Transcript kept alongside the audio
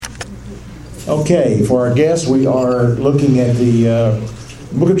Okay, for our guests, we are looking at the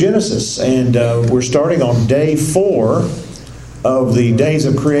book of Genesis, and we're starting on day 4 of the days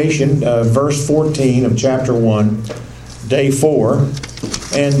of creation, verse 14 of chapter 1, day 4.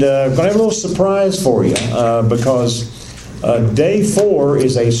 And I'm going to have a little surprise for you, because day 4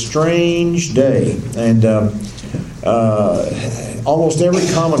 is a strange day, and almost every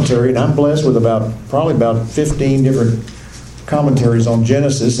commentary, and I'm blessed with probably about 15 different commentaries on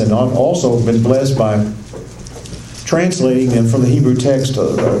Genesis, and I've also been blessed by translating them from the Hebrew text,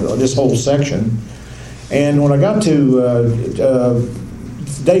 this whole section. And when I got to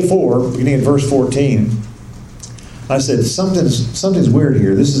day 4, beginning at verse 14, I said, something's weird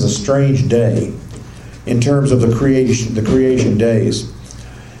here. This is a strange day in terms of the creation days.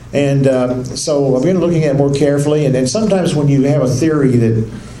 And so I've been looking at it more carefully, and sometimes when you have a theory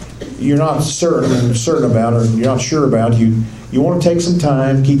that you're not certain about, or you're not sure about, you want to take some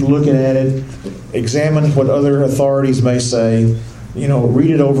time, keep looking at it, examine what other authorities may say, read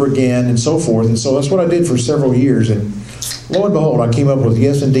it over again, and so forth. And so that's what I did for several years. And lo and behold, I came up with,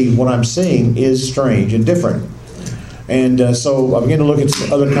 yes, indeed, what I'm seeing is strange and different. And so I began to look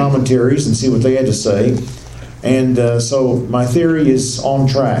at other commentaries and see what they had to say. And so my theory is on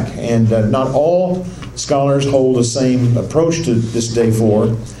track. And not all scholars hold the same approach to this day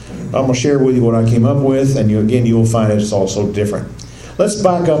 4. I'm going to share with you what I came up with, and you will find it's also different. Let's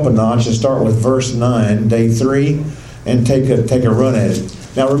back up a notch and start with verse 9, day 3, and take a run at it.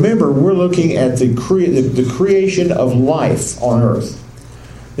 Now remember, we're looking at the creation of life on earth.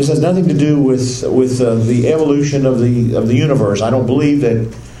 This has nothing to do with the evolution of the universe. I don't believe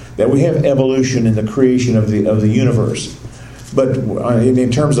that we have evolution in the creation of the universe. But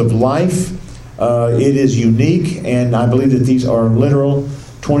in terms of life, it is unique, and I believe that these are literal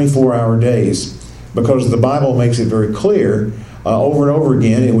 24-hour days, because the Bible makes it very clear over and over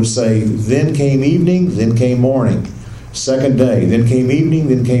again. It would say, then came evening, then came morning. Second day, then came evening,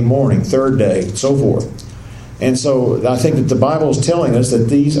 then came morning. Third day, and so forth. And so I think that the Bible is telling us that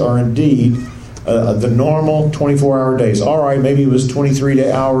these are indeed the normal 24-hour days. All right, maybe it was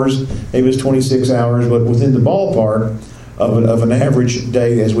 23 hours, maybe it was 26 hours, but within the ballpark of an average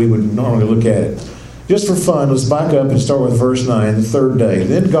day as we would normally look at it. Just for fun, let's back up and start with verse 9, the third day.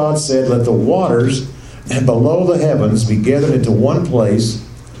 Then God said, let the waters below the heavens be gathered into one place,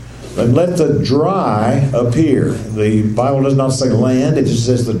 and let the dry appear. The Bible does not say land, it just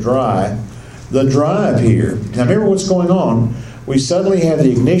says the dry. The dry appear. Now remember what's going on. We suddenly have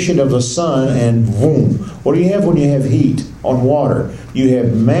the ignition of the sun, and boom. What do you have when you have heat on water? You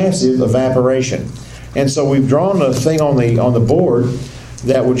have massive evaporation. And so we've drawn a thing on the board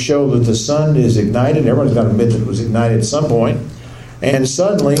that would show that the sun is ignited. Everyone's got to admit that it was ignited at some point. And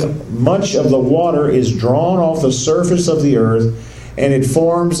suddenly, much of the water is drawn off the surface of the earth, and it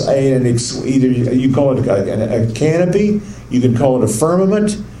forms either you call it a canopy, you can call it a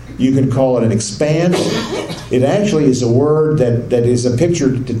firmament, you can call it an expanse. It actually is a word that is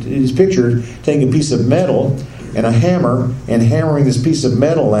pictured taking a piece of metal and a hammer and hammering this piece of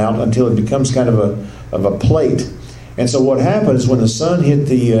metal out until it becomes kind of a plate. And so what happens when the sun hit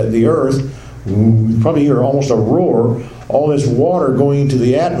the earth, you probably hear almost a roar, all this water going into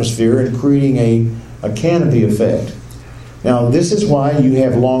the atmosphere and creating a canopy effect. Now this is why you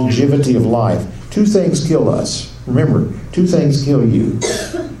have longevity of life. 2 things kill us. Remember, 2 things kill you.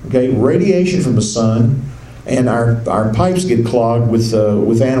 Okay, radiation from the sun, and our pipes get clogged with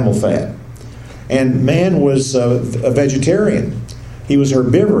animal fat. And man was a vegetarian. He was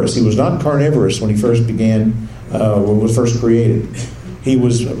herbivorous. He was not carnivorous when he first began. When it was first created. He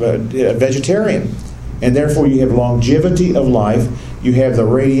was a vegetarian, and therefore you have longevity of life, you have the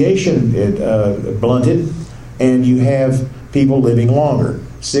radiation blunted, and you have people living longer,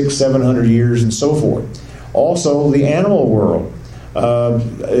 600-700 years and so forth. Also, the animal world.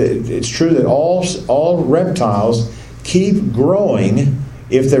 It's true that all reptiles keep growing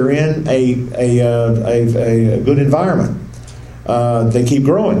if they're in a good environment. They keep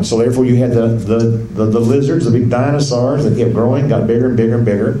growing. So therefore you had the lizards, the big dinosaurs that kept growing, got bigger and bigger and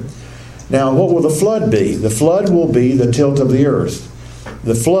bigger. Now what will the flood be? The flood will be the tilt of the earth.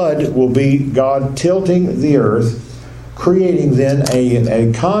 The flood will be God tilting the earth, creating then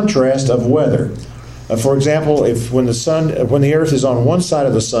a contrast of weather. For example, when the earth is on one side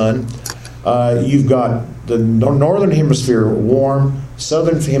of the sun, you've got the northern hemisphere warm,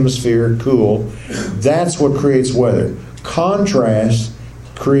 southern hemisphere cool. That's what creates weather. Contrast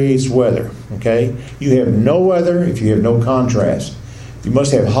creates weather. Okay? You have no weather if you have no contrast. You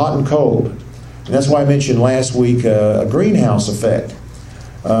must have hot and cold. And that's why I mentioned last week a greenhouse effect.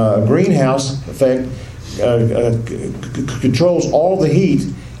 A greenhouse effect controls all the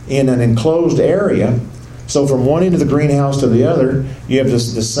heat in an enclosed area. So from one end of the greenhouse to the other, you have the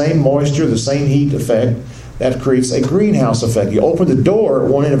same moisture, the same heat effect. That creates a greenhouse effect. You open the door at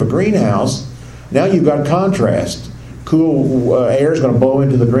one end of a greenhouse, now you've got contrast. Cool air is going to blow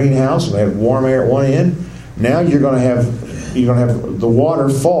into the greenhouse. We have warm air at one end. Now you're going to have the water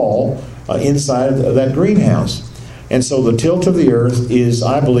fall inside of that greenhouse. And so the tilt of the earth is,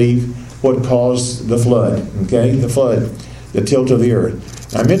 I believe, what caused the flood. Okay, the flood, the tilt of the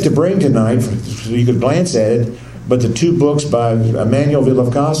earth. I meant to bring tonight, so you could glance at it, but the two books by Emanuel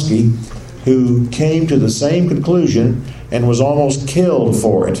Velikovsky, who came to the same conclusion and was almost killed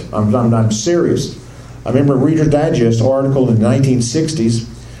for it. I'm serious. I remember a Reader's Digest article in the 1960s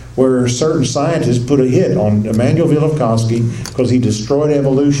where certain scientists put a hit on Emanuel Velikovsky because he destroyed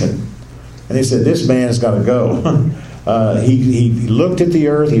evolution. And they said, this man has got to go. He looked at the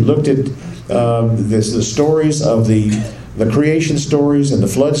earth, he looked at the stories of the creation stories and the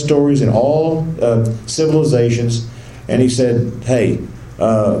flood stories in all civilizations, and he said, hey,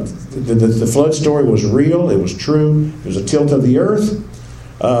 the flood story was real, it was true, it was a tilt of the earth.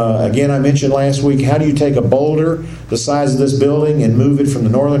 Again, I mentioned last week, how do you take a boulder the size of this building and move it from the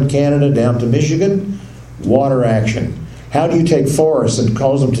northern Canada down to Michigan? Water action. How do you take forests and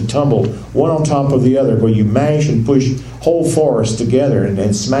cause them to tumble one on top of the other, where you mash and push whole forests together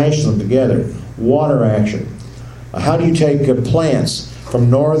and smash them together? Water action. How do you take plants from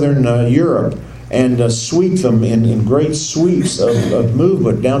northern Europe and sweep them in great sweeps of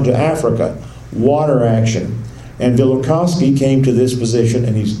movement down to Africa? Water action. And Velikovsky came to this position,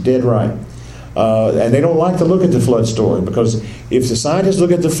 and he's dead right. And they don't like to look at the flood story, because if the scientists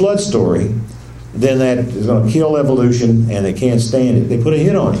look at the flood story, then that is going to kill evolution, and they can't stand it. They put a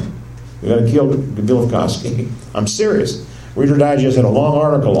hit on it. We've got to kill Velikovsky. I'm serious. Reader Digest had a long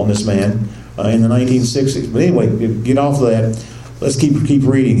article on this man in the 1960s. But anyway, get off of that. Let's keep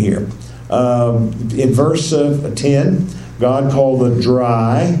reading here. In verse 10, God called the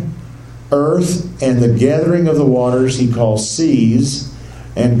dry earth, and the gathering of the waters he called seas,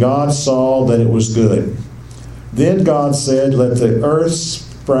 and God saw that it was good. Then God said, let the earth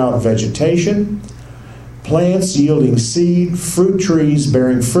sprout vegetation, plants yielding seed, fruit trees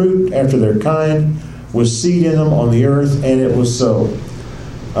bearing fruit after their kind, with seed in them on the earth, and it was so.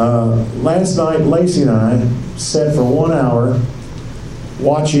 Last night, Lacey and I sat for 1 hour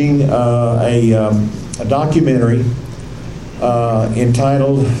watching a documentary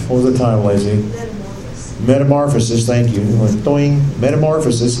entitled, what was the title, Lacey? Metamorphosis, thank you.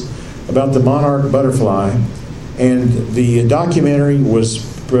 Metamorphosis, about the monarch butterfly. And the documentary was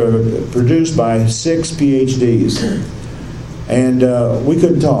produced by 6 PhDs. And we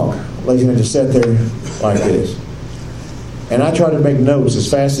couldn't talk. Lacey and I just sat there like this. And I tried to make notes as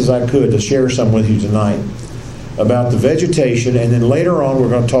fast as I could to share some with you tonight about the vegetation, and then later on we're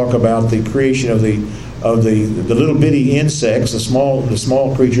going to talk about the creation of the little bitty insects, the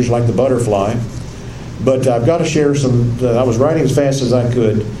small creatures like the butterfly. But I've got to share some. I was writing as fast as I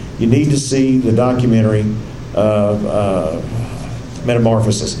could. You need to see the documentary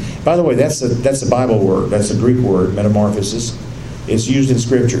Metamorphosis. By the way, that's a Bible word. That's a Greek word, metamorphosis. It's used in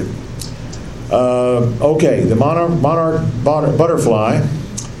Scripture. Okay, the monarch butterfly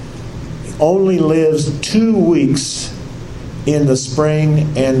only lives 2 weeks in the spring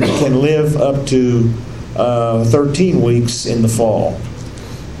and can live up to 13 weeks in the fall.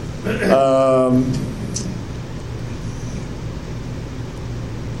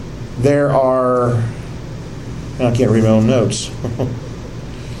 There are, I can't read my own notes.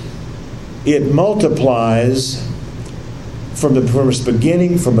 It multiplies from its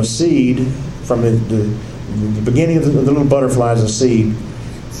beginning, from a seed, from the beginning of the little butterfly as a seed,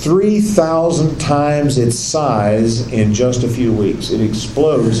 3,000 times its size in just a few weeks. It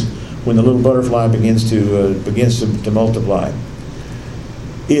explodes when the little butterfly begins to multiply.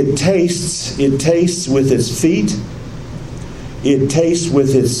 It tastes with its feet. It tastes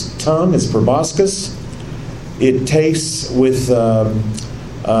with its tongue, its proboscis. It tastes with part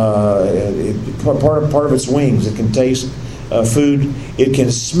of its wings. It can taste food. It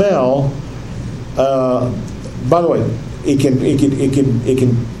can smell. By the way, it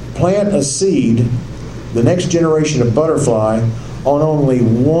can plant a seed, the next generation of butterfly, on only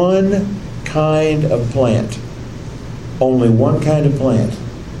one kind of plant. Only one kind of plant.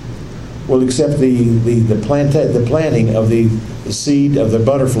 Well, except the planting of the seed of the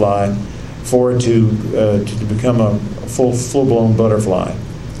butterfly for it to become a full-blown butterfly.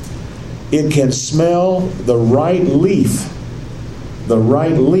 It can smell the right leaf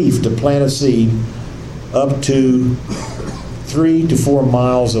to plant a seed up to 3 to 4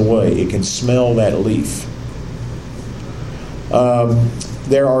 miles away. It can smell that leaf.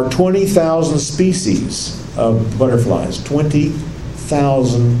 there are 20,000 species of butterflies.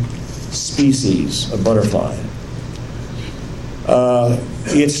 20,000 species of butterfly.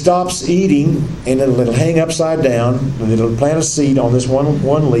 It stops eating, and it'll hang upside down. It'll plant a seed on this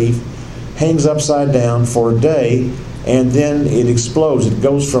one leaf, hangs upside down for a day, and then it explodes. It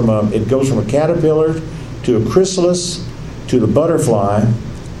goes from a caterpillar to a chrysalis to the butterfly.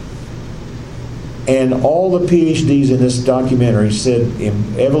 And all the PhDs in this documentary said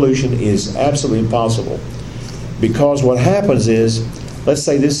evolution is absolutely impossible, because what happens is, let's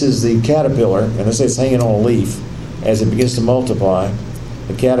say this is the caterpillar, and let's say it's hanging on a leaf. As it begins to multiply,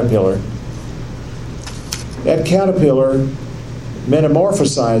 the caterpillar, that caterpillar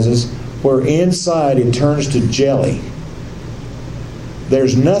metamorphosizes where inside it turns to jelly.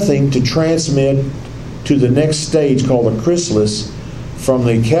 There's nothing to transmit to the next stage called the chrysalis. From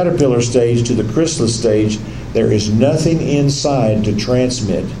the caterpillar stage to the chrysalis stage, there is nothing inside to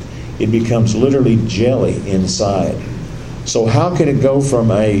transmit. It becomes literally jelly inside. So how does it go from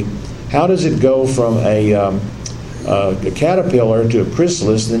a caterpillar to a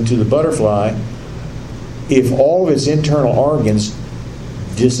chrysalis, then to the butterfly, if all of its internal organs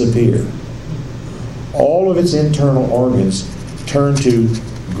disappear? All of its internal organs turn to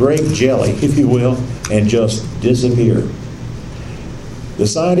grape jelly, if you will, and just disappear. The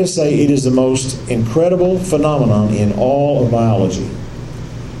scientists say it is the most incredible phenomenon in all of biology.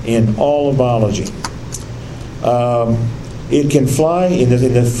 In all of biology. It can fly in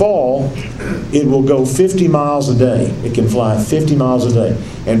the fall. It will go 50 miles a day. It can fly 50 miles a day.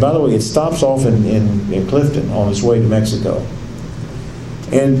 And by the way, it stops off in Clifton on its way to Mexico.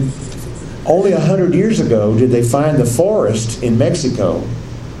 And only 100 years ago did they find the forest in Mexico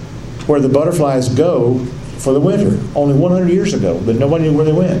where the butterflies go for the winter. Only 100 years ago, but nobody knew where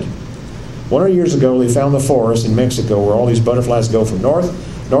they went. 100 years ago, they found the forest in Mexico where all these butterflies go from North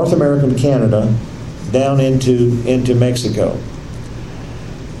America to Canada, down into Mexico.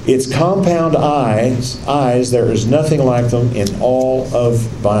 Its compound eyes, there is nothing like them in all of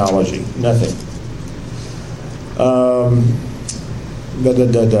biology. Nothing.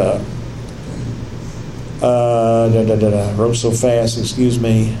 Wrote so fast, excuse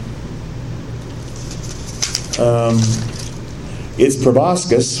me. Its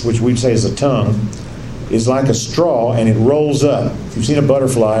proboscis, which we'd say is a tongue, is like a straw, and it rolls up. If you've seen a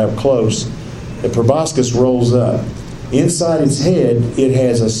butterfly up close, the proboscis rolls up. Inside its head, it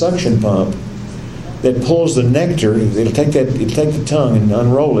has a suction pump that pulls the nectar. It'll take the tongue and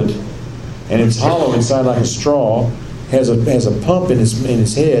unroll it, and it's hollow inside like a straw. Has a pump in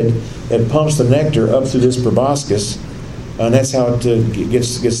its head that pumps the nectar up through this proboscis, and that's how it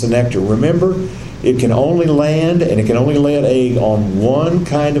gets the nectar. Remember, it can only land and it can only lay an egg on one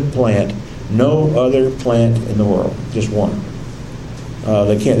kind of plant. No other plant in the world, just one.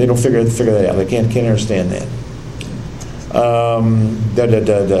 They don't figure that out. They can't understand that.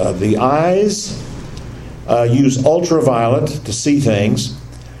 The eyes use ultraviolet to see things.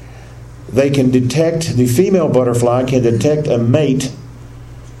 They can detect, the female butterfly can detect a mate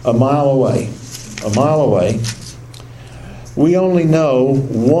a mile away. We only know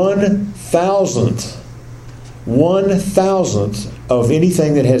 1,000th of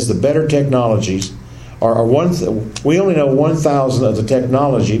anything that has the better technologies. We only know 1,000 of the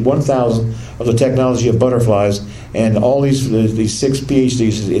technology of butterflies, and all these 6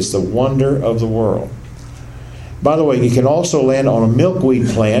 PhDs. It's the wonder of the world. By the way, it can also land on a milkweed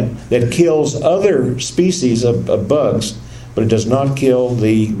plant that kills other species of bugs, but it does not kill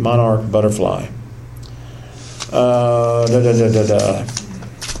the monarch butterfly.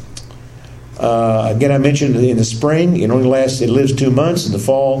 Again, I mentioned in the spring it lives 2 months. In the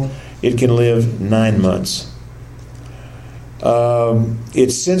fall, it can live 9 months.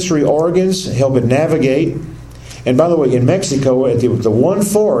 Its sensory organs help it navigate. And by the way, in Mexico, at the one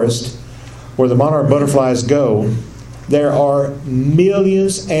forest where the monarch butterflies go, there are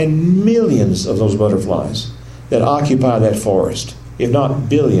millions and millions of those butterflies that occupy that forest, if not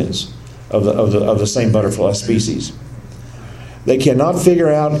billions of the same butterfly species. They cannot figure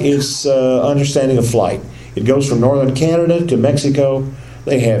out its understanding of flight. It goes from northern Canada to Mexico.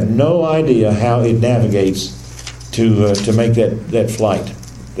 They have no idea how it navigates to make that flight.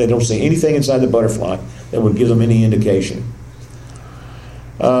 They don't see anything inside the butterfly that would give them any indication.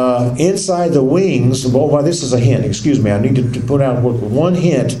 Inside the wings, well, this is a hint. Excuse me, I need to put out one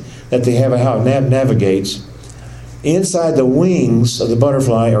hint that they have of how it navigates. Inside the wings of the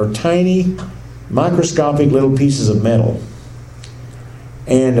butterfly are tiny, microscopic little pieces of metal.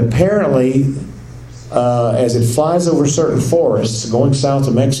 And apparently, as it flies over certain forests going south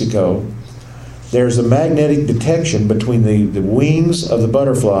of Mexico, there's a magnetic detection between the wings of the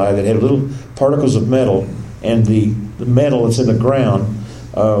butterfly that have little particles of metal and the metal that's in the ground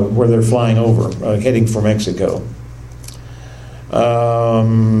where they're flying over, heading for Mexico.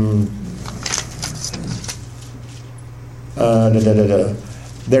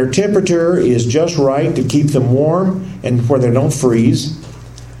 Their temperature is just right to keep them warm and where they don't freeze.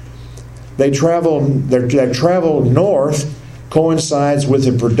 Their travel north coincides with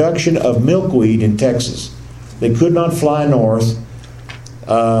the production of milkweed in Texas. They could not fly north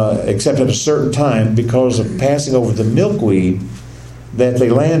except at a certain time because of passing over the milkweed that they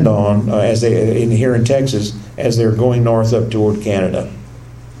land on here in Texas as they're going north up toward Canada.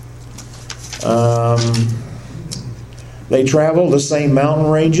 They travel the same mountain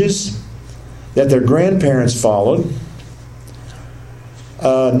ranges that their grandparents followed.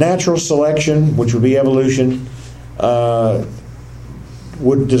 Natural selection, which would be evolution, does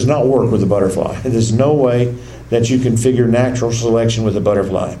not work with the butterfly. There's no way that you can figure natural selection with a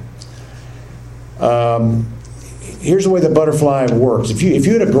butterfly. Here's the way the butterfly works. If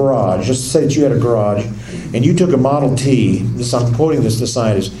you had a garage, just say that you had a garage, and you took a Model T, I'm quoting this to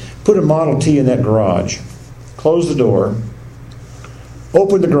scientists, put a Model T in that garage, close the door,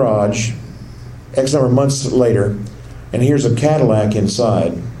 open the garage, X number of months later, and here's a Cadillac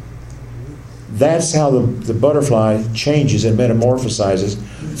inside. That's how the butterfly changes and metamorphosizes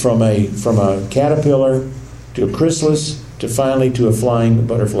from a caterpillar to a chrysalis to finally to a flying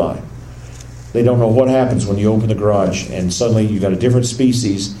butterfly. They don't know what happens when you open the garage and suddenly you've got a different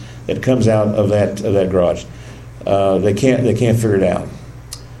species that comes out of that garage. They can't figure it out.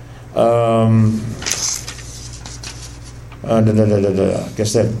 I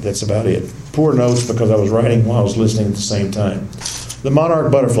guess that's about it. Poor notes because I was writing while I was listening at the same time. The monarch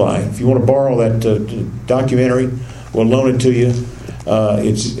butterfly. If you want to borrow that documentary, we'll loan it to you.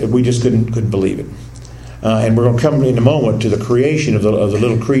 We just couldn't believe it. And we're going to come in a moment to the creation of the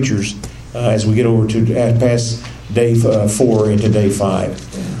little creatures as we get over to past day 4 into day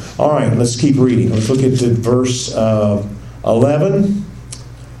 5. All right, let's keep reading. Let's look at verse 11.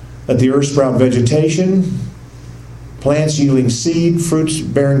 Let the earth sprout vegetation, plants yielding seed, fruits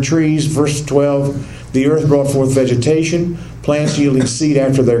bearing trees. Verse 12, the earth brought forth vegetation, plants yielding seed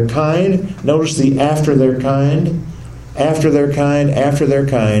after their kind. Notice the after their kind, after their kind, after their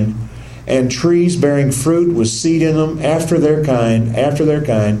kind. And trees bearing fruit with seed in them after their kind, after their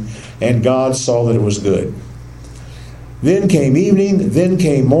kind. And God saw that it was good. Then came evening, then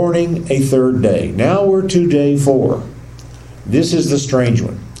came morning, a third day. Now we're to day 4. This is the strange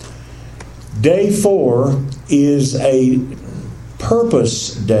one. Day 4 is a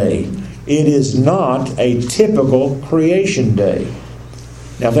purpose day. It is not a typical creation day.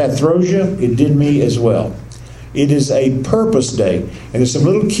 Now, if that throws you, it did me as well. It is a purpose day. And there's some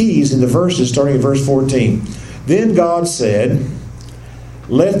little keys in the verses starting at verse 14. Then God said,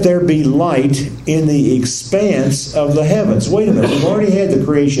 let there be light in the expanse of the heavens. Wait a minute. We've already had the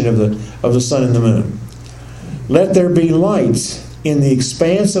creation of the sun and the moon. Let there be lights in the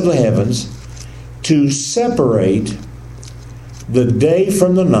expanse of the heavens to separate the day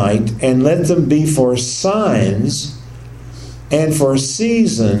from the night, and let them be for signs and for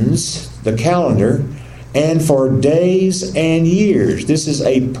seasons, the calendar, and for days and years. This is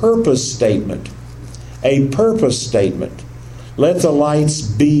a purpose statement. A purpose statement. Let the lights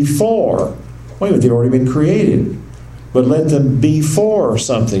be for. Wait a minute, they've already been created. But let them be for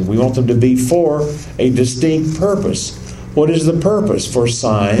something. We want them to be for a distinct purpose. What is the purpose? For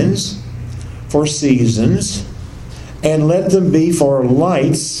signs, for seasons, and let them be for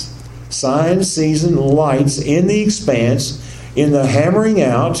lights, signs, season, lights in the expanse, in the hammering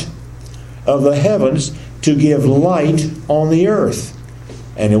out of the heavens to give light on the earth.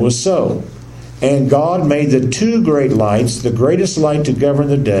 And it was so. And God made the 2 great lights, the greatest light to govern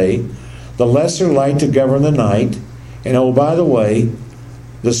the day, the lesser light to govern the night, and oh, by the way,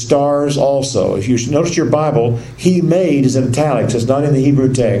 the stars also. If you notice your Bible, He made is in italics. It's not in the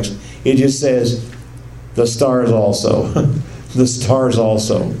Hebrew text. It just says, the stars also. The stars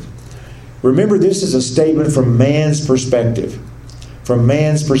also. Remember, this is a statement from man's perspective. From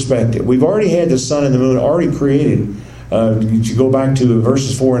man's perspective. We've already had the sun and the moon already created. You go back to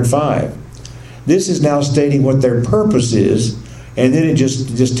verses 4 and 5. This is now stating what their purpose is, and then it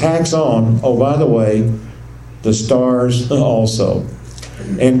just tacks on, oh, by the way, the stars also.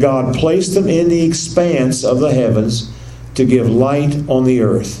 And God placed them in the expanse of the heavens to give light on the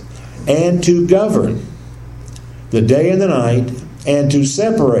earth, and to govern the day and the night, and to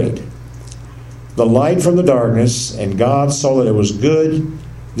separate the light from the darkness. And God saw that it was good.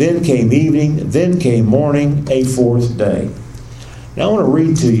 Then came evening, then came morning, a 4th day. Now I want to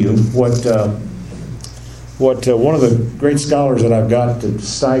read to you what what one of the great scholars that I've got,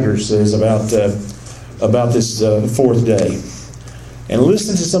 Steiger, says about this fourth day. And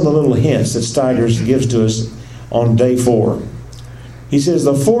listen to some of the little hints that Steiger gives to us on day 4. He says,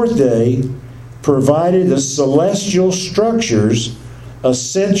 the fourth day provided the celestial structures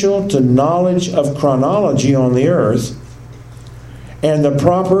essential to knowledge of chronology on the earth and the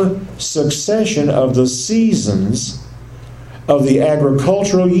proper succession of the seasons of the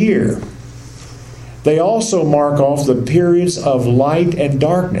agricultural year. They also mark off the periods of light and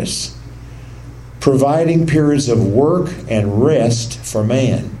darkness, providing periods of work and rest for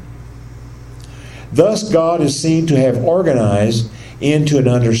man. Thus, God is seen to have organized into an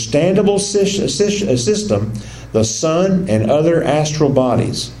understandable system the sun and other astral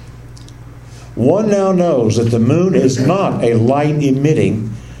bodies. One now knows that the moon is not a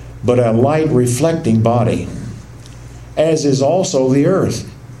light-emitting, but a light-reflecting body, as is also the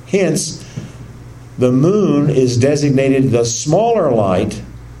earth. Hence, the moon is designated the smaller light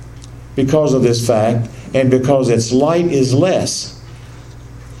because of this fact, and because its light is less.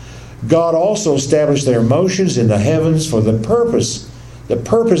 God also established their motions in the heavens for the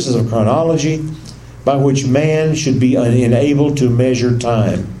purposes of chronology, by which man should be enabled to measure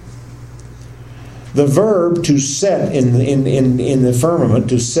time. The verb to set in the firmament,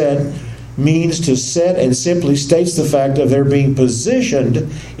 to set, means to set, and simply states the fact of their being positioned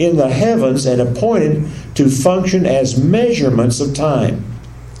in the heavens and appointed to function as measurements of time.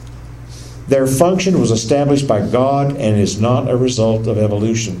 Their function was established by God and is not a result of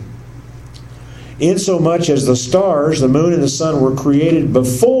evolution. Insomuch as the stars, the moon, and the sun were created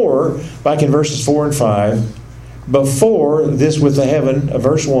before, back in verses 4 and 5, before this with the heaven,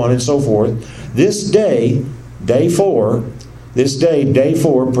 verse 1, and so forth, this day, day 4,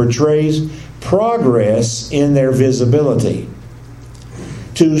 portrays progress in their visibility.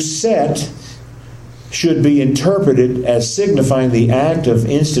 To set should be interpreted as signifying the act of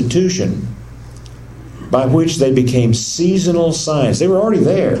institution by which they became seasonal signs. They were already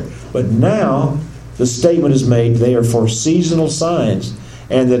there, but now the statement is made they are for seasonal signs.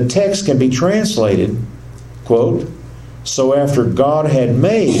 And the text can be translated, quote, so after God had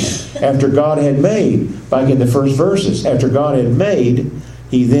made, back in the first verses, after God had made,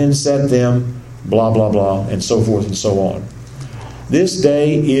 he then set them, blah, blah, blah, and so forth and so on. This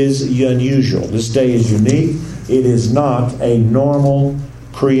day is unusual. This day is unique. It is not a normal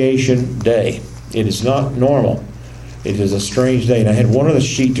creation day. It is not normal. It is a strange day. And I had one other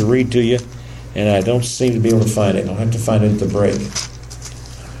sheet to read to you, and I don't seem to be able to find it. I'll have to find it at the break.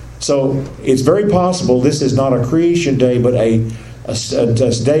 So it's very possible this is not a creation day, but a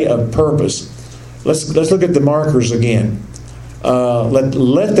day of purpose. Let's look at the markers again.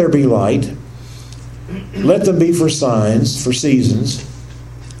 Let there be light. Let them be for signs, for seasons.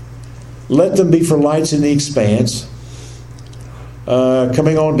 Let them be for lights in the expanse.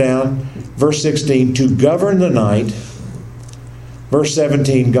 Coming on down, verse 16, to govern the night. Verse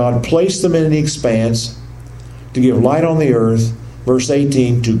 17, God placed them in the expanse to give light on the earth. Verse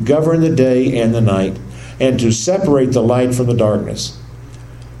 18, to govern the day and the night, and to separate the light from the darkness.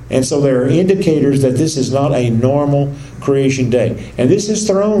 And so there are indicators that this is not a normal creation day. And this is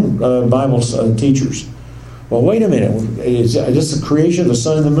thrown Bible teachers. Well, wait a minute. Is this the creation of the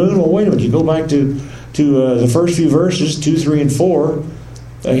sun and the moon? Well, wait a minute. You go back to the first few verses, 2, 3, and 4.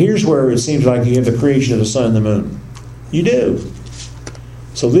 Here's where it seems like you have the creation of the sun and the moon. You do.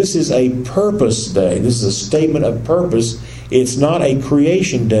 So this is a purpose day. This is a statement of purpose. It's not a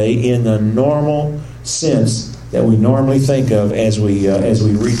creation day in the normal sense that we normally think of as we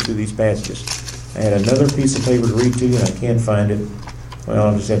read through these passages. I had another piece of paper to read to you, and I can't find it. Well,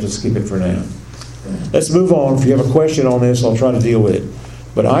 I'll just have to skip it for now. Let's move on. If you have a question on this, I'll try to deal with it.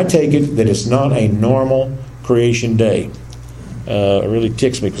 But I take it that it's not a normal creation day. It really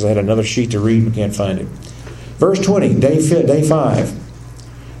ticks me because I had another sheet to read and can't find it. Verse 20, day 5.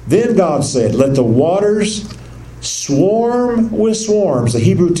 Then God said, let the waters swarm with swarms. The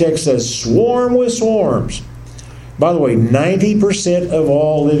Hebrew text says swarm with swarms. By the way, 90% of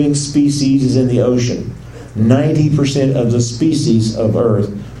all living species is in the ocean. 90% of the species of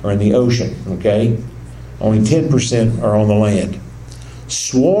earth are in the ocean, okay? Only 10% are on the land.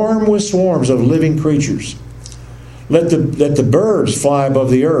 Swarm with swarms of living creatures. Let the birds fly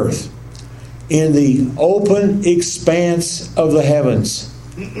above the earth in the open expanse of the heavens.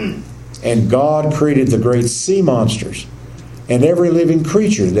 And God created the great sea monsters and every living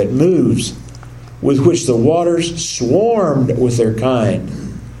creature that moves, with which the waters swarmed with their kind,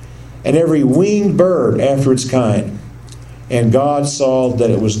 and every winged bird after its kind. And God saw that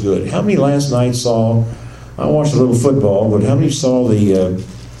it was good. How many last night saw, I watched a little football, but how many saw the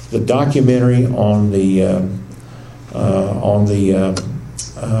the documentary on the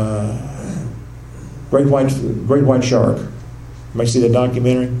great white shark. You might see the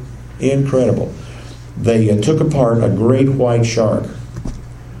documentary. Incredible. They took apart a great white shark.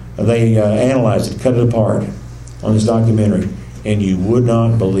 They analyzed it, cut it apart on this documentary, and you would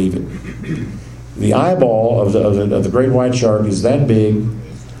not believe it. The eyeball of the great white shark is that big,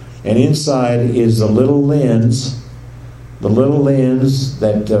 and inside is the little lens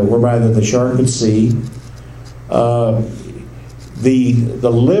that whereby the shark could see. The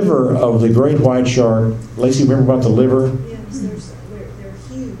liver of the great white shark. Lacey, remember about the liver? Yes, they're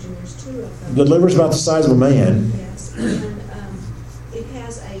huge, and there's two of them. The liver's about the size of a man. Yes, and it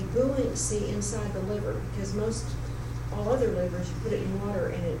has a buoyancy inside the liver, because all other livers, you put it in water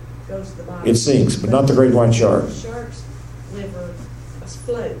and it goes to the bottom. It sinks, but not the great white shark. The shark's liver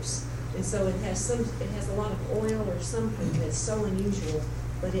floats, and so it has a lot of oil or something that's so unusual,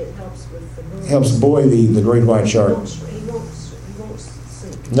 but it helps with the buoyancy. Helps buoy the great white shark. He won't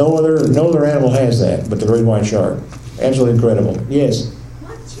sink. No other animal has that, but the great white shark. Absolutely incredible. Yes.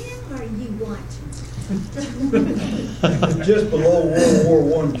 What channel are you watching? Just below World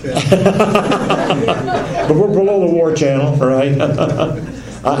War I channel. But we're below the war channel, right?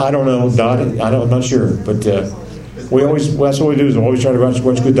 I don't know, Dot. I'm not sure, but that's what we do is we always try to watch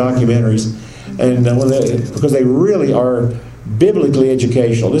good documentaries, and because they really are biblically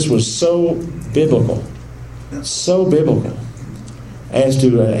educational. This was so biblical as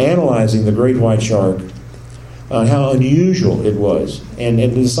to analyzing the great white shark, how unusual it was, and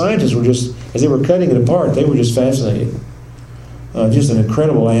the scientists were just, as they were cutting it apart, they were just fascinated. Just an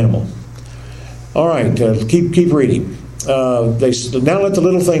incredible animal. All right, keep reading. They now let the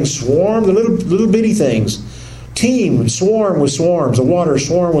little things swarm, the little bitty things. Swarm with swarms, the waters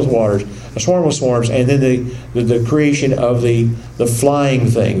swarm with waters, a swarm with swarms, and then the creation of the flying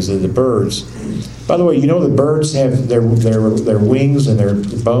things, the birds. By the way, you know the birds have their wings and their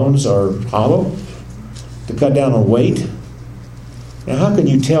bones are hollow to cut down on weight. Now, how can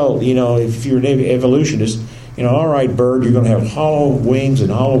you tell? If you're an evolutionist, all right, bird, you're going to have hollow wings and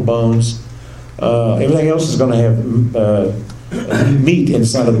hollow bones. Everything else is going to have meat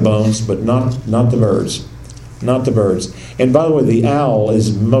inside of the bones, but not the birds. Not the birds. And by the way, the owl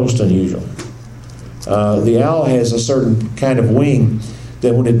is most unusual. The owl has a certain kind of wing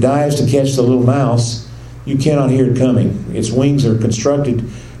that when it dives to catch the little mouse, you cannot hear it coming. Its wings are constructed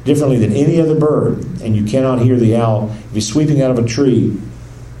differently than any other bird, and you cannot hear the owl. If he's sweeping out of a tree,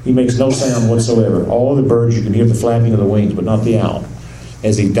 he makes no sound whatsoever. All the birds, you can hear the flapping of the wings, but not the owl,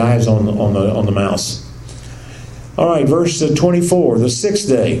 as he dives on the mouse. All right, verse 24, the sixth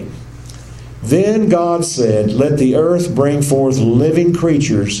day. Then God said, let the earth bring forth living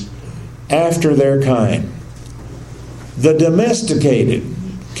creatures after their kind. The domesticated,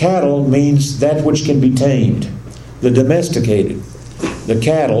 cattle means that which can be tamed. The domesticated, the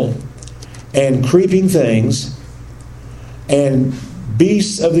cattle, and creeping things, and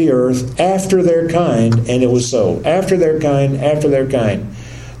beasts of the earth after their kind, and it was so. After their kind, after their kind.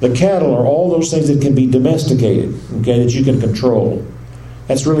 The cattle are all those things that can be domesticated, okay, that you can control.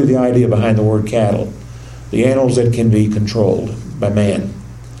 That's really the idea behind the word cattle. The animals that can be controlled by man.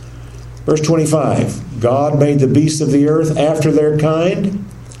 Verse 25, God made the beasts of the earth after their kind,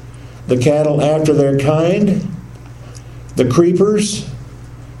 the cattle after their kind, the creepers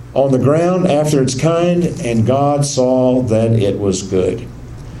on the ground after its kind, and God saw that it was good.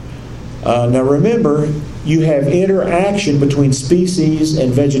 Now remember, you have interaction between species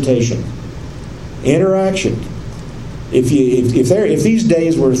and vegetation. Interaction. If these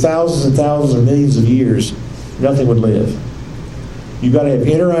days were thousands and thousands or millions of years, nothing would live. You've got to have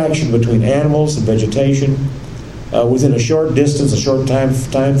interaction between animals and vegetation within a short distance, a short time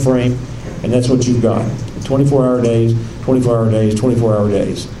frame, and that's what you've got. 24-hour days, 24-hour days, 24-hour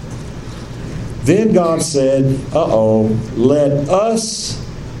days. Then God said, let us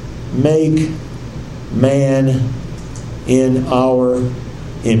make man in our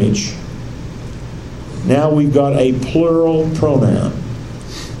image. Now we've got a plural pronoun.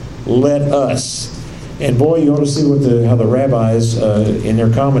 Let us. And boy, you ought to see how the rabbis in their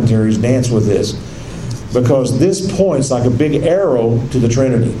commentaries dance with this. Because this points like a big arrow to the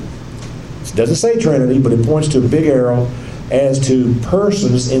Trinity. It doesn't say Trinity, but it points to a big arrow as to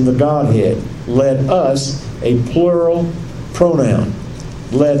persons in the Godhead. Let us, a plural pronoun.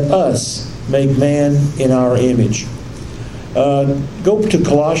 Let us make man in our image. Go to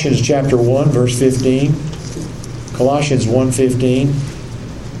Colossians chapter 1, verse 15. Colossians 1:15.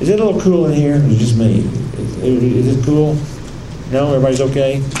 Is it a little cool in here? It's just me. Is it cool? No? Everybody's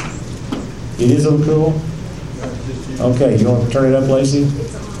okay? It is a little cool? Okay, you want to turn it up, Lacey?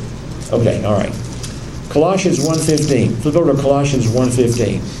 It's on. Okay, all right. Colossians 1:15. Flip over to Colossians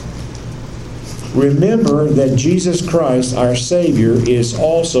 1:15. Remember that Jesus Christ, our Savior, is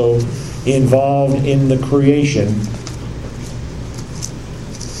also involved in the creation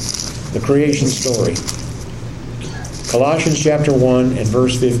story. Colossians chapter 1 and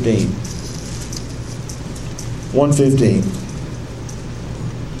verse 15. 1:15.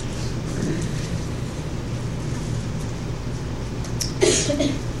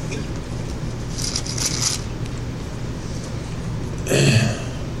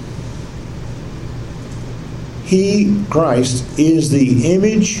 He, Christ, is the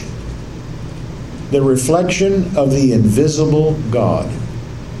image, the reflection of the invisible God.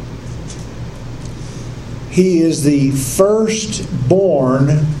 He is the firstborn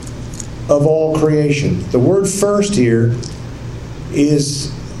of all creation. The word first here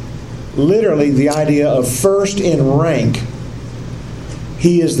is literally the idea of first in rank.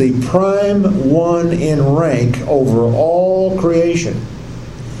 He is the prime one in rank over all creation.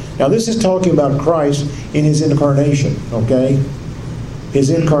 Now this is talking about Christ in His incarnation, okay? His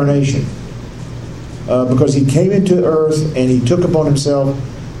incarnation. Because He came into earth and He took upon Himself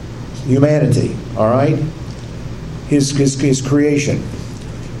humanity, all right? His creation.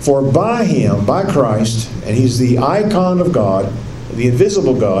 For by Him, by Christ, and He's the icon of God, the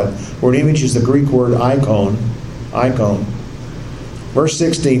invisible God, where an image is the Greek word icon. Verse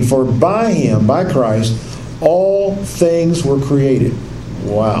 16, for by Him, by Christ, all things were created.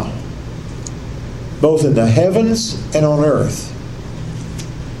 Wow. Both in the heavens and on earth.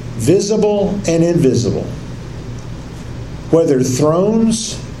 Visible and invisible. Whether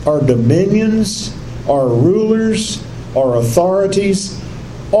thrones or dominions or rulers or authorities,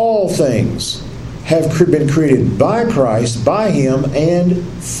 all things have been created by Christ, by Him, and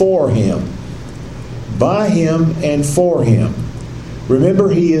for Him. By Him and for Him. Remember,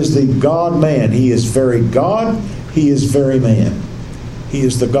 He is the God-man. He is very God. He is very man. He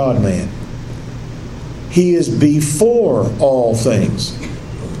is the God-man. He is before all things.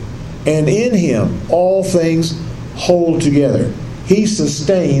 And in Him, all things hold together. He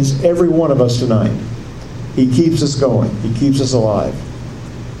sustains every one of us tonight. He keeps us going. He keeps us alive.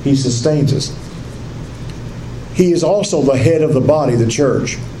 He sustains us. He is also the head of the body, the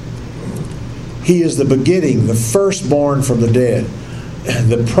church. He is the beginning, the firstborn from the dead,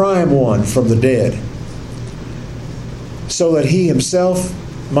 the prime one from the dead, so that He Himself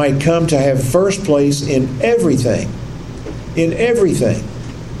might come to have first place in everything. In everything.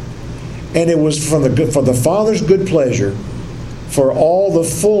 And it was for the Father's good pleasure for all the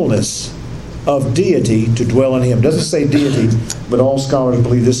fullness of deity to dwell in Him. It doesn't say deity, but all scholars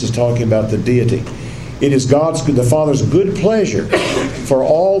believe this is talking about the deity. It is the Father's good pleasure for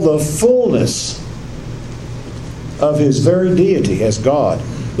all the fullness of His very deity as God,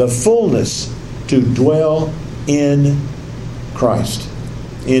 the fullness to dwell in Christ,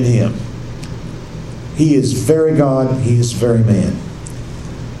 in Him. He is very God, He is very man.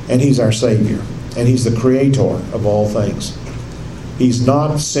 And He's our Savior. And He's the Creator of all things. He's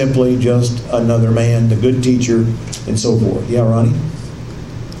not simply just another man, the good teacher, and so forth. Yeah, Ronnie?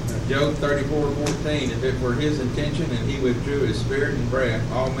 Job 34:14, if it were His intention and He withdrew His spirit and breath,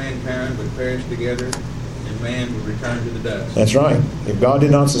 all mankind would perish together and man would return to the dust. That's right. If God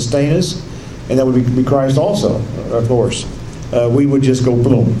did not sustain us, and that would be Christ also, of course, we would just go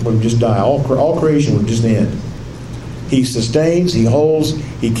boom, we would just die. All creation would just end. He sustains, He holds,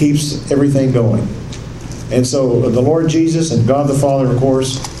 He keeps everything going. And so the Lord Jesus and God the Father, of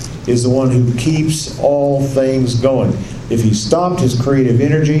course, is the one who keeps all things going. If He stopped His creative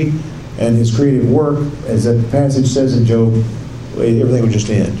energy and His creative work, as that passage says in Job, everything would just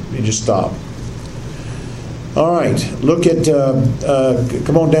end. It just stop. All right, look at,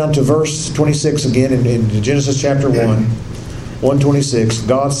 come on down to verse 26 again in Genesis chapter 1:26.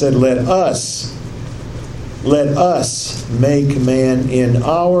 God said, let us make man in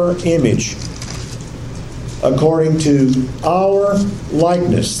our image, according to our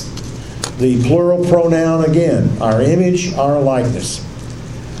likeness. The plural pronoun again, our image, our likeness.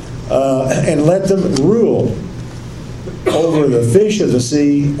 And let them rule over the fish of the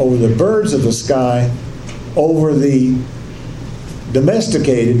sea, over the birds of the sky, over the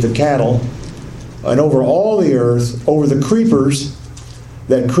domesticated, the cattle, and over all the earth, over the creepers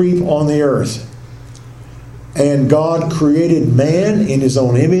that creep on the earth. And God created man in His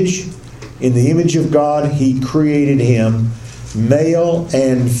own image. In the image of God, He created him. Male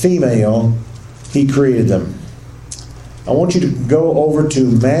and female, He created them. I want you to go over to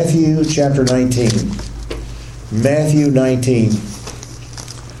Matthew chapter 19. Matthew 19.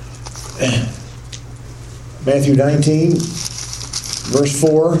 Matthew 19. Verse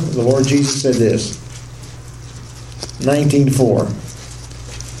 4, the Lord Jesus said this. 19:4.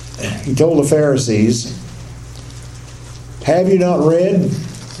 He told the Pharisees, have you not read?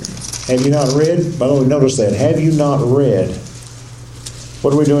 Have you not read? By the way, notice that. Have you not read?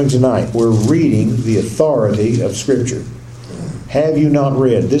 What are we doing tonight? We're reading the authority of Scripture. Have you not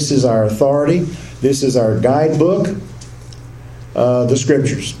read? This is our authority. This is our guidebook, the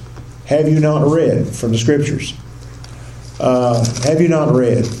Scriptures. Have you not read from the Scriptures? Have you not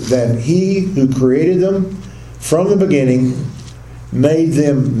read that He who created them from the beginning made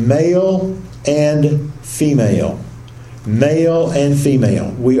them male and female? Male and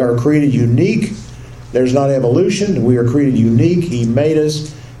female. We are created unique. There's not evolution. We are created unique. He made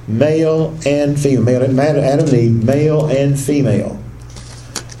us male and female. Adam and Eve, male and female.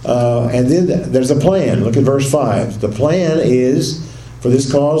 And then there's a plan. Look at verse 5. The plan is, for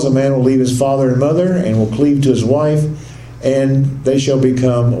this cause a man will leave his father and mother and will cleave to his wife, and they shall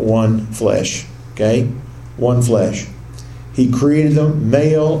become one flesh. Okay? One flesh. He created them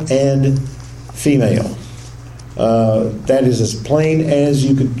male and female. That is as plain as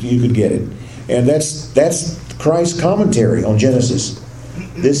you could get it. And that's Christ's commentary on Genesis.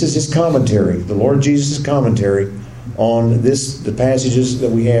 This is his commentary, the Lord Jesus' commentary on the passages that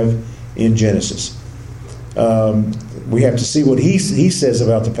we have in Genesis. We have to see what he says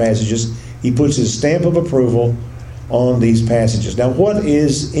about the passages. He puts his stamp of approval on these passages. Now, what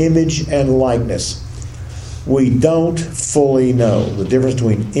is image and likeness? We don't fully know the difference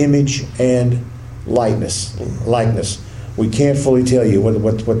between image and likeness. We can't fully tell you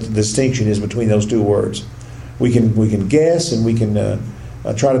what the distinction is between those two words. We can guess and we can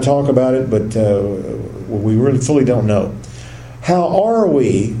try to talk about it, but we really fully don't know. How are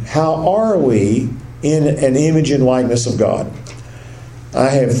we in an image and likeness of God? I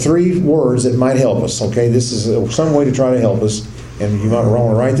have 3 words that might help us. Okay, this is some way to try to help us, and you might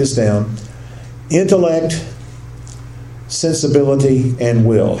want to write this down. Intellect, sensibility, and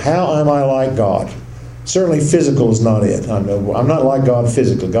will. How am I like God? Certainly physical is not it. I'm not like God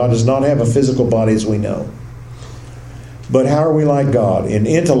physically. God does not have a physical body as we know. But how are we like God? In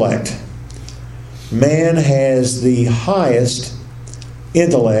intellect, man has the highest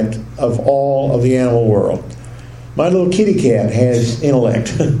intellect of all of the animal world. My little kitty cat has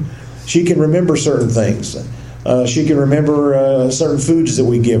intellect. She can remember certain things. She can remember certain foods that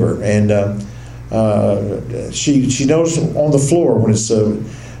we give her, and she knows on the floor when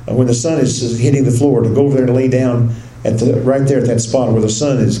the sun is hitting the floor to go over there and lay down right there at that spot where the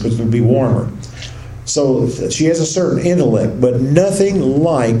sun is, because it'll be warmer. So she has a certain intellect, but nothing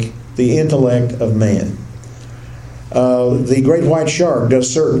like the intellect of man. The great white shark does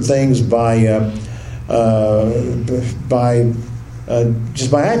certain things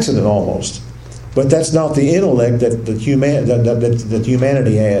just by accident almost, but that's not the intellect that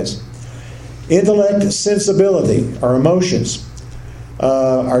humanity has. Intellect, sensibility, are emotions.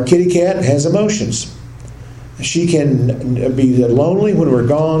 Our kitty cat has emotions. She can be lonely when we're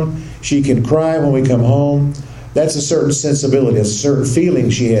gone. She can cry when we come home. That's a certain sensibility. That's a certain feeling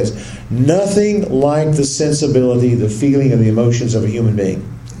she has. Nothing like the sensibility, the feeling, and the emotions of a human being.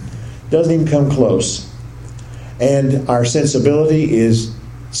 Doesn't even come close. And our sensibility is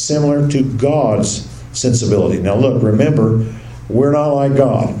similar to God's sensibility. Now look, remember, we're not like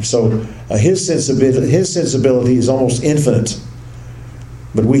God. So his sensibility is almost infinite.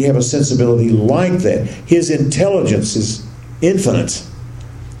 But we have a sensibility like that. His intelligence is infinite.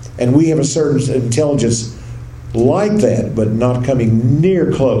 And we have a certain intelligence like that, but not coming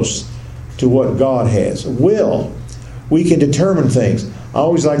near close to what God has. Will. We can determine things. I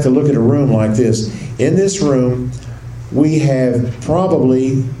always like to look at a room like this. In this room, we have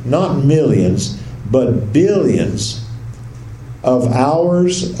probably not millions, but billions of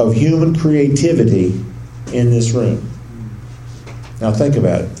hours of human creativity in this room. Now think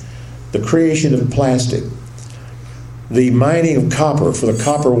about it. The creation of plastic, the mining of copper for the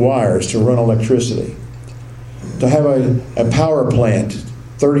copper wires to run electricity, to have a power plant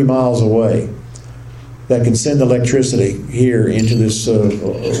 30 miles away that can send electricity here into this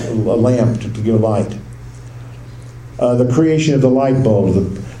lamp to give light. The creation of the light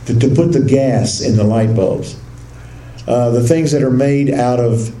bulb, to put the gas in the light bulbs. The things that are made out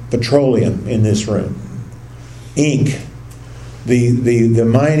of petroleum in this room. Ink. The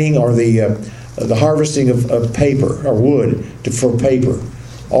mining or the harvesting of paper or wood for paper.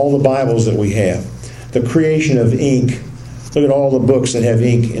 All the Bibles that we have. The creation of ink. Look at all the books that have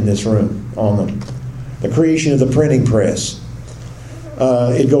ink in this room on them. The creation of the printing press.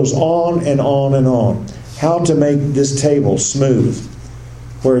 It goes on and on and on. How to make this table smooth,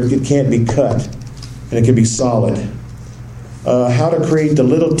 where it can't be cut and it can be solid. how to create the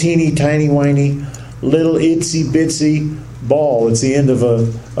little teeny tiny whiny little itsy bitsy ball that's the end of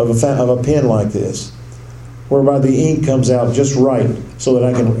a pen like this, whereby the ink comes out just right so that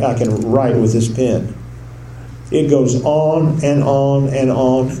I can write with this pen. It goes on and on and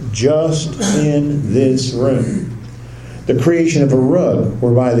on just in this room. The creation of a rug,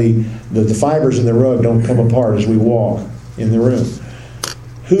 whereby the fibers in the rug don't come apart as we walk in the room.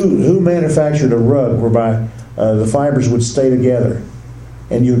 Who manufactured a rug whereby the fibers would stay together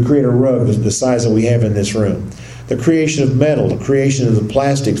and you would create a rug the size that we have in this room? The creation of metal, the creation of the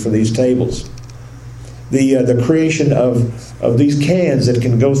plastics for these tables, the creation of these cans that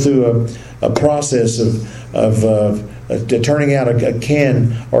can go through a process of turning out a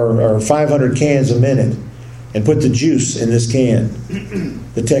can or 500 cans a minute and put the juice in this can.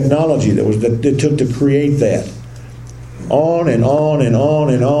 The technology that it took to create that. On and on and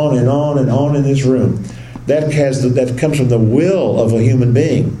on and on and on and on in this room. That comes from the will of a human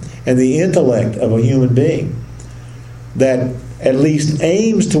being and the intellect of a human being that at least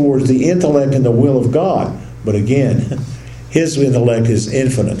aims towards the intellect and the will of God. But again, His intellect is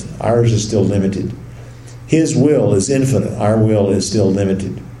infinite. Ours is still limited. His will is infinite. Our will is still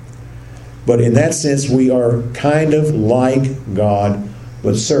limited. But in that sense, we are kind of like God,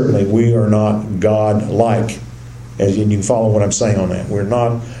 but certainly we are not God-like. As you can follow what I'm saying on that. We're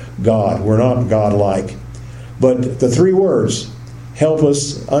not God. We're not God-like. But the three words help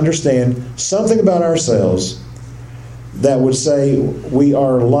us understand something about ourselves that would say we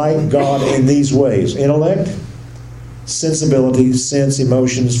are like God in these ways: intellect, sensibility, sense,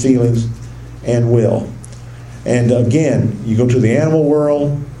 emotions, feelings, and will. And again, you go to the animal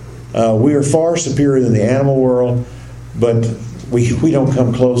world, we are far superior than the animal world, but we don't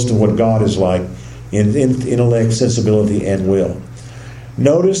come close to what God is like in intellect, sensibility, and will.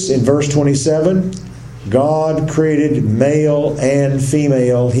 Notice in verse 27, God created male and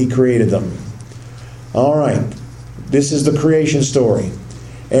female. He created them. All right. This is the creation story.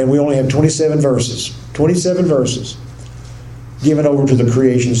 And we only have 27 verses. 27 verses given over to the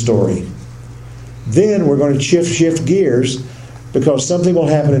creation story. Then we're going to shift gears because something will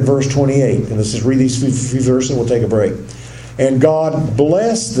happen in verse 28. And let's just read these few verses and we'll take a break. And God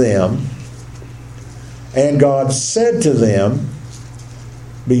blessed them, and God said to them,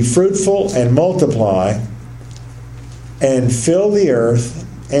 be fruitful and multiply, and fill the earth,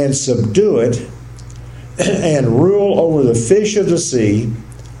 and subdue it, and rule over the fish of the sea,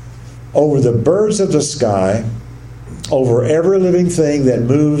 over the birds of the sky, over every living thing that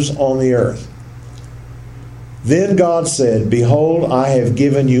moves on the earth. Then God said, behold, I have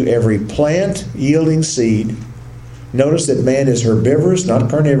given you every plant yielding seed. Notice that man is herbivorous, not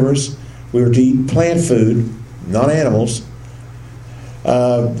carnivorous. We were to eat plant food, not animals.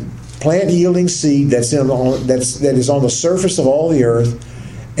 Plant yielding seed that is on the surface of all the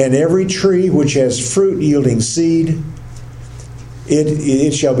earth, and every tree which has fruit yielding seed,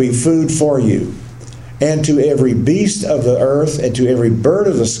 it shall be food for you. And to every beast of the earth, and to every bird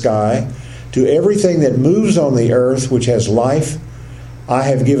of the sky, to everything that moves on the earth which has life, I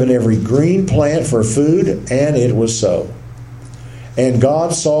have given every green plant for food, and it was so. And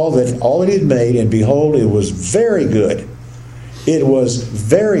God saw that all that He had made, and behold, it was very good. It was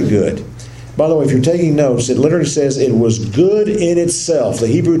very good. By the way, if you're taking notes, it literally says it was good in itself. The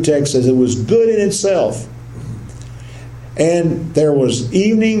Hebrew text says it was good in itself. And there was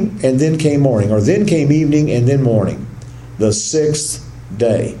evening, and then came morning, or then came evening, and then morning, the sixth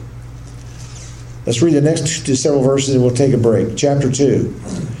day. Let's read the next several verses, and we'll take a break. Chapter 2.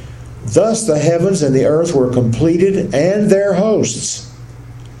 Thus the heavens and the earth were completed, and their hosts.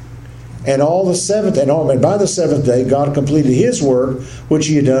 And by the seventh day, God completed His work which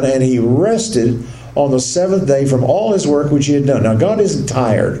He had done, and He rested on the seventh day from all His work which He had done. Now, God isn't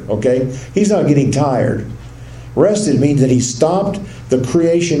tired, okay? He's not getting tired. Rested means that He stopped the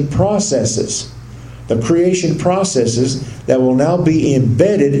creation processes. The creation processes that will now be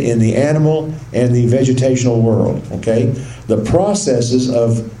embedded in the animal and the vegetational world, okay? The processes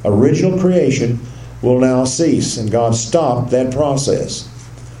of original creation will now cease, and God stopped that process.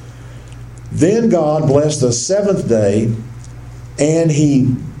 Then God blessed the seventh day, and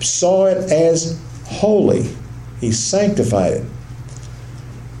He saw it as holy. He sanctified it,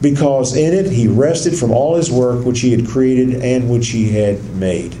 because in it He rested from all His work which He had created and which He had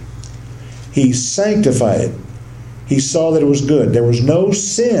made. He sanctified it. He saw that it was good. There was no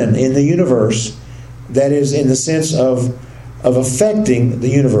sin in the universe, that is, in the sense of affecting the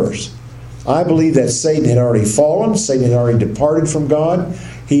universe. I believe that Satan had already fallen. Satan had already departed from God.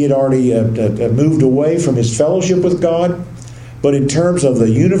 He had already moved away from his fellowship with God. But in terms of the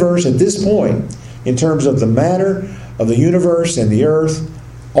universe at this point, in terms of the matter, of the universe and the earth,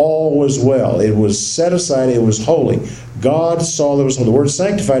 all was well. It was set aside. It was holy. God saw that it was holy. The word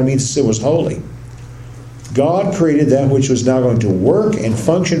sanctified means it was holy. God created that which was now going to work and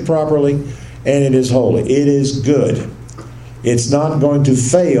function properly, and it is holy. It is good. It's not going to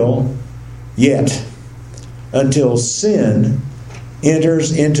fail yet until sin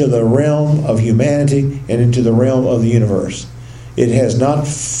enters into the realm of humanity and into the realm of the universe. It has not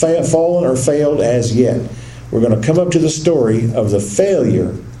fallen or failed as yet. We're going to come up to the story of the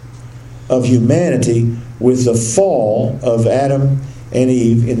failure of humanity with the fall of Adam and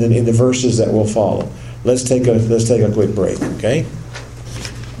Eve in the verses that will follow. Let's take a quick break, okay?